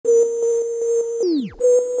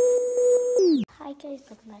guys,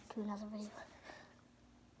 welcome back to another video.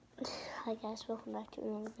 Hi guys, welcome back to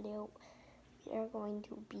another video. We are going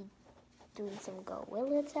to be doing some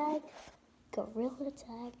gorilla tag. So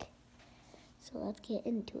let's get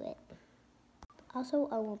into it. Also,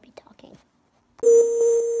 I won't be talking.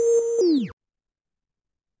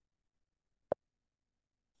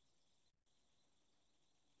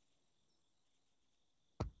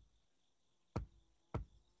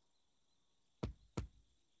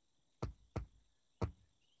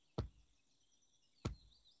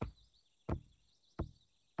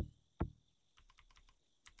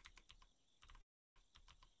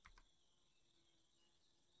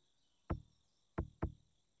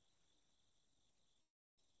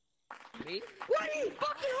 Me? What are you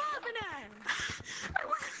fucking laughing at?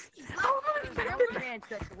 There's no chance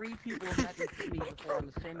that 3 people have met me before on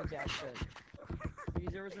the same exact shit.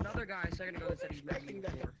 Because there was another guy a second ago that said he'd met me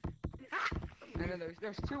before. And then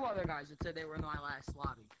there's 2 other guys that said they were in my last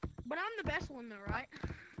lobby. But I'm the best one though, right?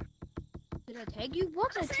 Did I tag you?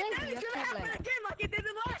 What did I tag you? It's gonna happen again like it did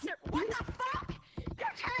the last year. What the fuck?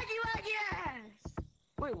 You're tagging like yes!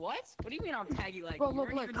 Wait, what? What do you mean I'm taggy like? Bro,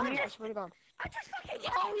 look, I swear to God. I just fucking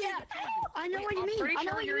Oh yeah! I know what you mean. I'm pretty I know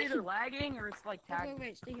sure what you you're mean. either lagging or it's like tag.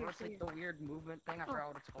 Wait, stay here, Or it's stay like the weird movement thing. I forgot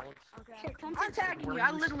what it's called. Okay. Shit, come I'm to the tagging you.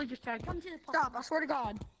 I literally just tagged you. Come to the Stop, I swear to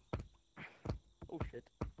God. Oh shit.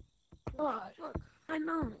 What? Look, I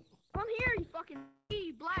know. Come here, you fucking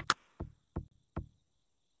black.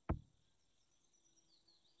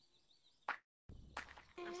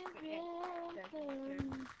 Oh shit. Yeah.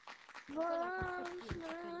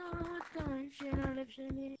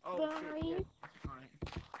 Alright.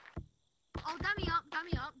 Oh, dummy up.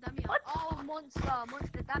 What? Oh, monster,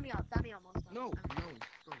 dummy up, monster. No, bro,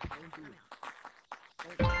 don't do it.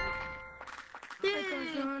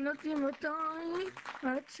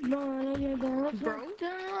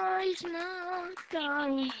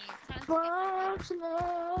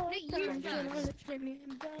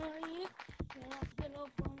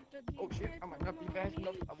 Oh shit, I might not be fast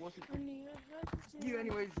enough. I wasn't. You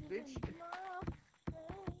anyways, bitch.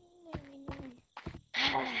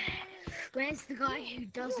 Where's the guy who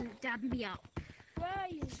doesn't dab me up?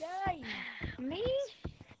 Guys, me?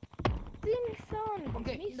 Son.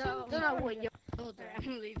 Okay. No, what you're older.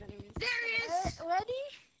 I'm leaving him. There he is! Ready?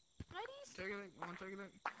 Take a look. One, take a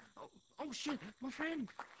look. Oh shit, my friend.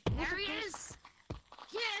 There he is!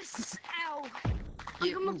 Yes! Ow!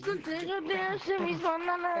 Yeah, move. You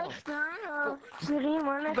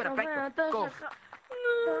better back go.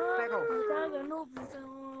 Back off. Back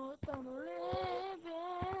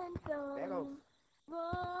off.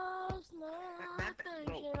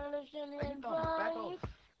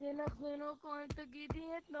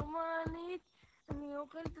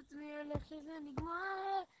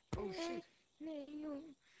 Oh shit.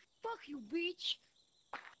 Fuck you, bitch!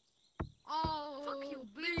 Oh, fuck you,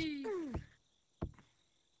 bitch!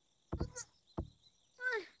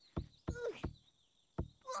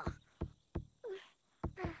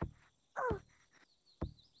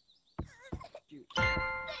 Dude.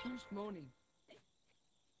 Who's moaning?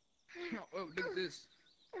 Oh, look at this.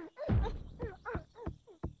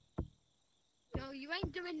 Yo, you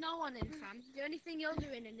ain't doing no one in, fam. The only thing you're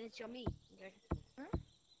doing in is your meat. Okay? Huh?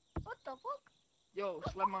 What the fuck? Yo,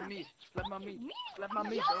 slap my meat. Slap my meat. Slap my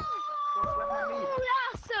meat, bro. Bro, slap my meat.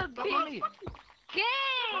 That's a Slap my meat.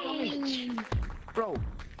 game! Bro,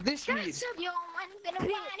 this meat. That's a yo, I'm gonna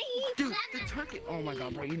Dude, the turkey. Oh my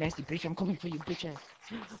god, bro, you nasty bitch. I'm coming for you, bitch ass.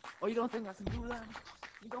 Oh, you don't think I can do that?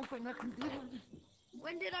 You don't think I can do that?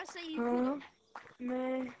 When did I say you could?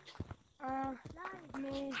 Me. I'm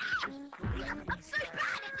so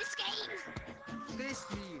bad at this game! This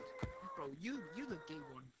meat. Bro, you the gay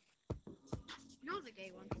one. You're the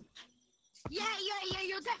gay one. Yeah,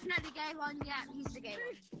 you're definitely the gay one. Yeah, he's the gay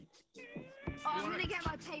one. Oh, I'm gonna get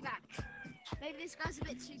my payback. Maybe this guy's a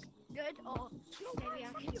bit too good, or maybe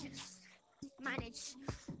I can just manage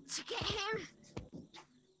to get him.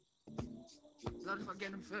 Not if I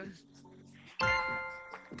get him first.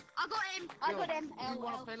 I got him. I got him. You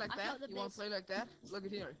wanna play like that? You wanna play like that? Look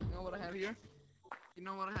at here. You know what I have here? You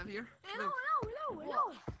know what I have here? Look.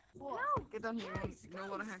 No. Get down here. You know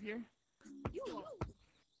what I have here? You.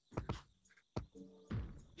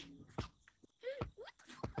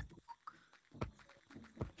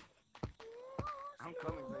 I'm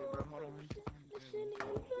coming, baby, bro. Hold on. You shit,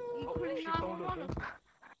 don't do it.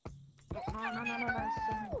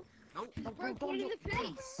 No. Nope. Bro, put in the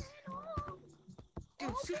place.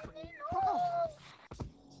 Dude, shit. Fuck off.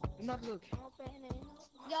 Do not look.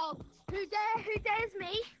 Yo, who dares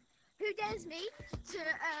me to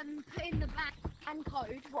put in the bag ban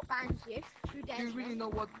code. What bans you? Who Do dares you really know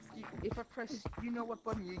what? If I press, you know what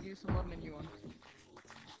button you use to mod menu on?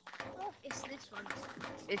 It's this one.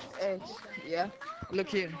 It's X. Yeah. Look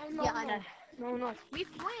here. Yeah, I know. No. We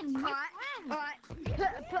win. Alright.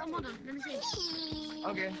 Put a mod on. Let me see.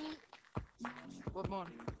 Okay. What mod?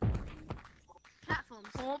 Platforms.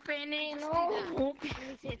 Open it. Let me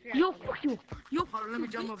see if you're Yo, fuck you. Yo, Hold on, let me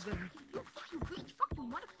jump up there. You bitch. Fuck you,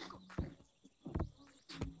 motherfucker.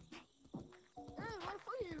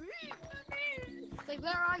 Wait,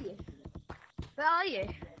 where are you? Where are you?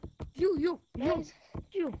 You.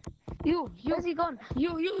 Where's he gone?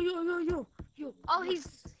 You. Oh,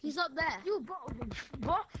 he's up there. You,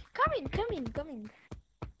 what? Come in.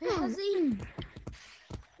 Does he?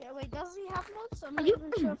 Yeah, wait, does he have mods? I'm not You,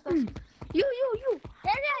 even sure if that's... You.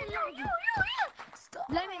 Stop.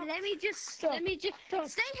 Let me just stay here,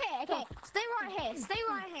 okay? Stay right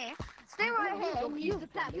here. And use the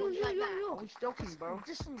platform like that. I'm joking, bro.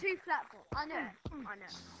 Just 2 platforms. I know.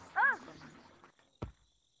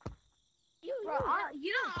 Bro,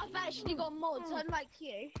 you know I've actually got mods, unlike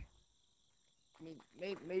you.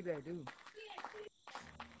 Maybe I do.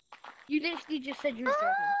 You literally just said you were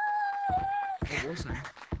joking. What was I?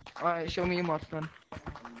 Alright, show me your mods, man.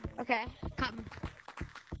 Okay. Come.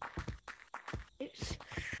 Oops.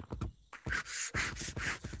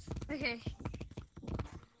 Okay.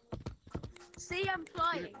 See, I'm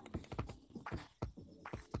flying.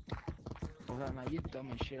 Hold on, now you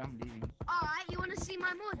dumb as shit. I'm leaving. Alright, you wanna see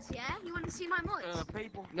my mods, yeah? You wanna see my mods?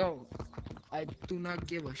 People. No, I do not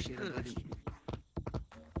give a shit about it.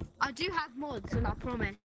 I do have mods, and I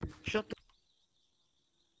promise. Shut the.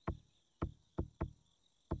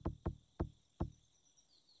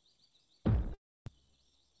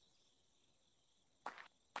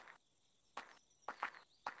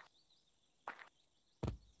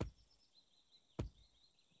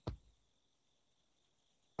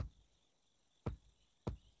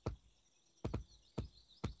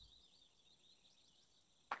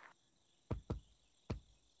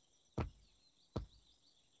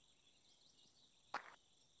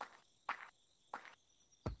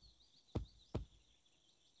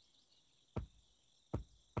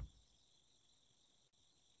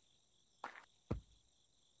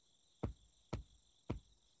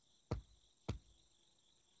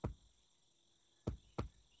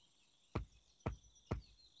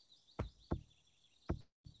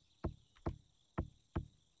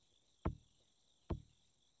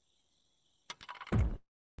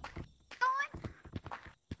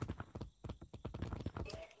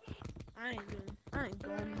 I ain't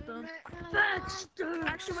going.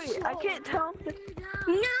 Actually, I can't tell if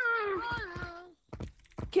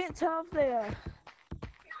can't tell if they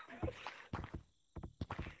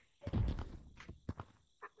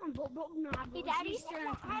Hey, Daddy,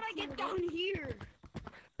 how'd I get down here?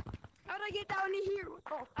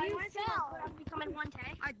 Oh, I fell. I'm becoming one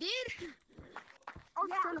tag. I did? I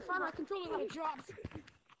was trying to find my controller when it dropped.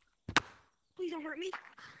 Please don't hurt me.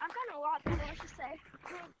 I've got a lot to I should say.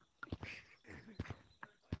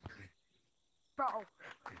 Bro. How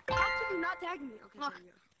can you not tag me? Okay, Look. there you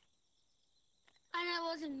go. I know it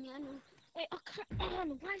wasn't me, I know. Wait, oh, come on.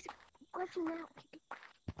 Why is it glitching now?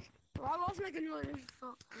 Bro, I lost my controller.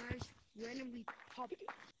 Fuck, guys. Randomly popped.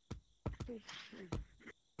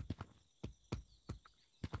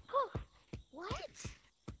 What?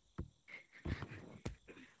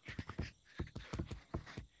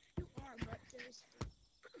 You are, but there's...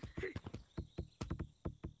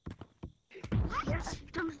 What? Yes,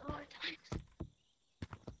 I've done this a lot of times.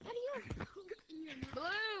 How do you... Blue, I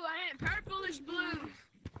ain't purplish blue.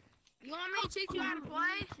 You want me to teach you how to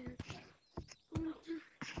play?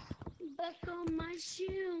 Back on my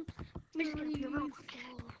shoe. Let me just get up here real quick.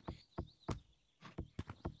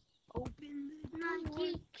 Open the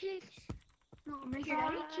Nike kicks. No, make it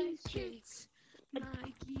Nike Nike kicks.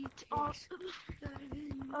 Nike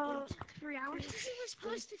Oh, 3 hours. you were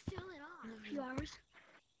supposed to fill it off. A few hours.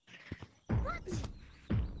 What?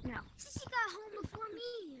 No. Since you got home before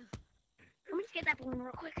me. Let me just get that balloon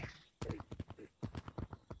real quick.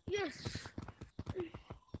 Yes.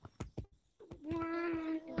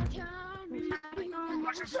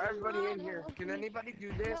 Everybody in here. Can anybody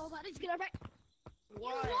do this? Nobody's gonna wreck.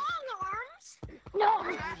 Why? You long arms? No.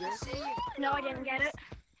 Do this? No, I didn't get it.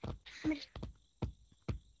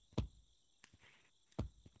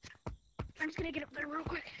 I'm just gonna get up there real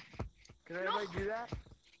quick. Can anybody do that?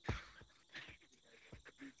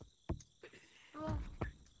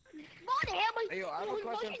 Hey, yo, I have a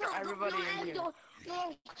question for everybody in here.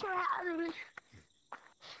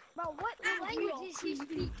 Bro, what language is he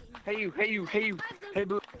speaking? Hey, you. Hey,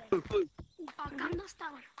 Blue. Gangnam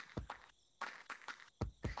Style.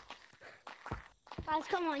 Guys,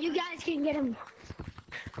 come on, you guys can get him.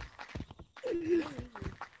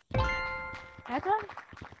 That's all.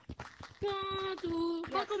 1, 2,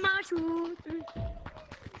 buckle my shoes.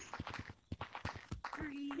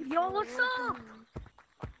 Yo, what's up?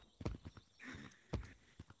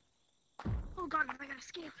 Oh god, I gotta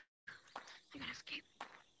escape. I gotta escape.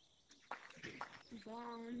 1,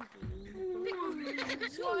 2,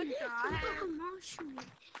 What the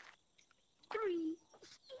heck?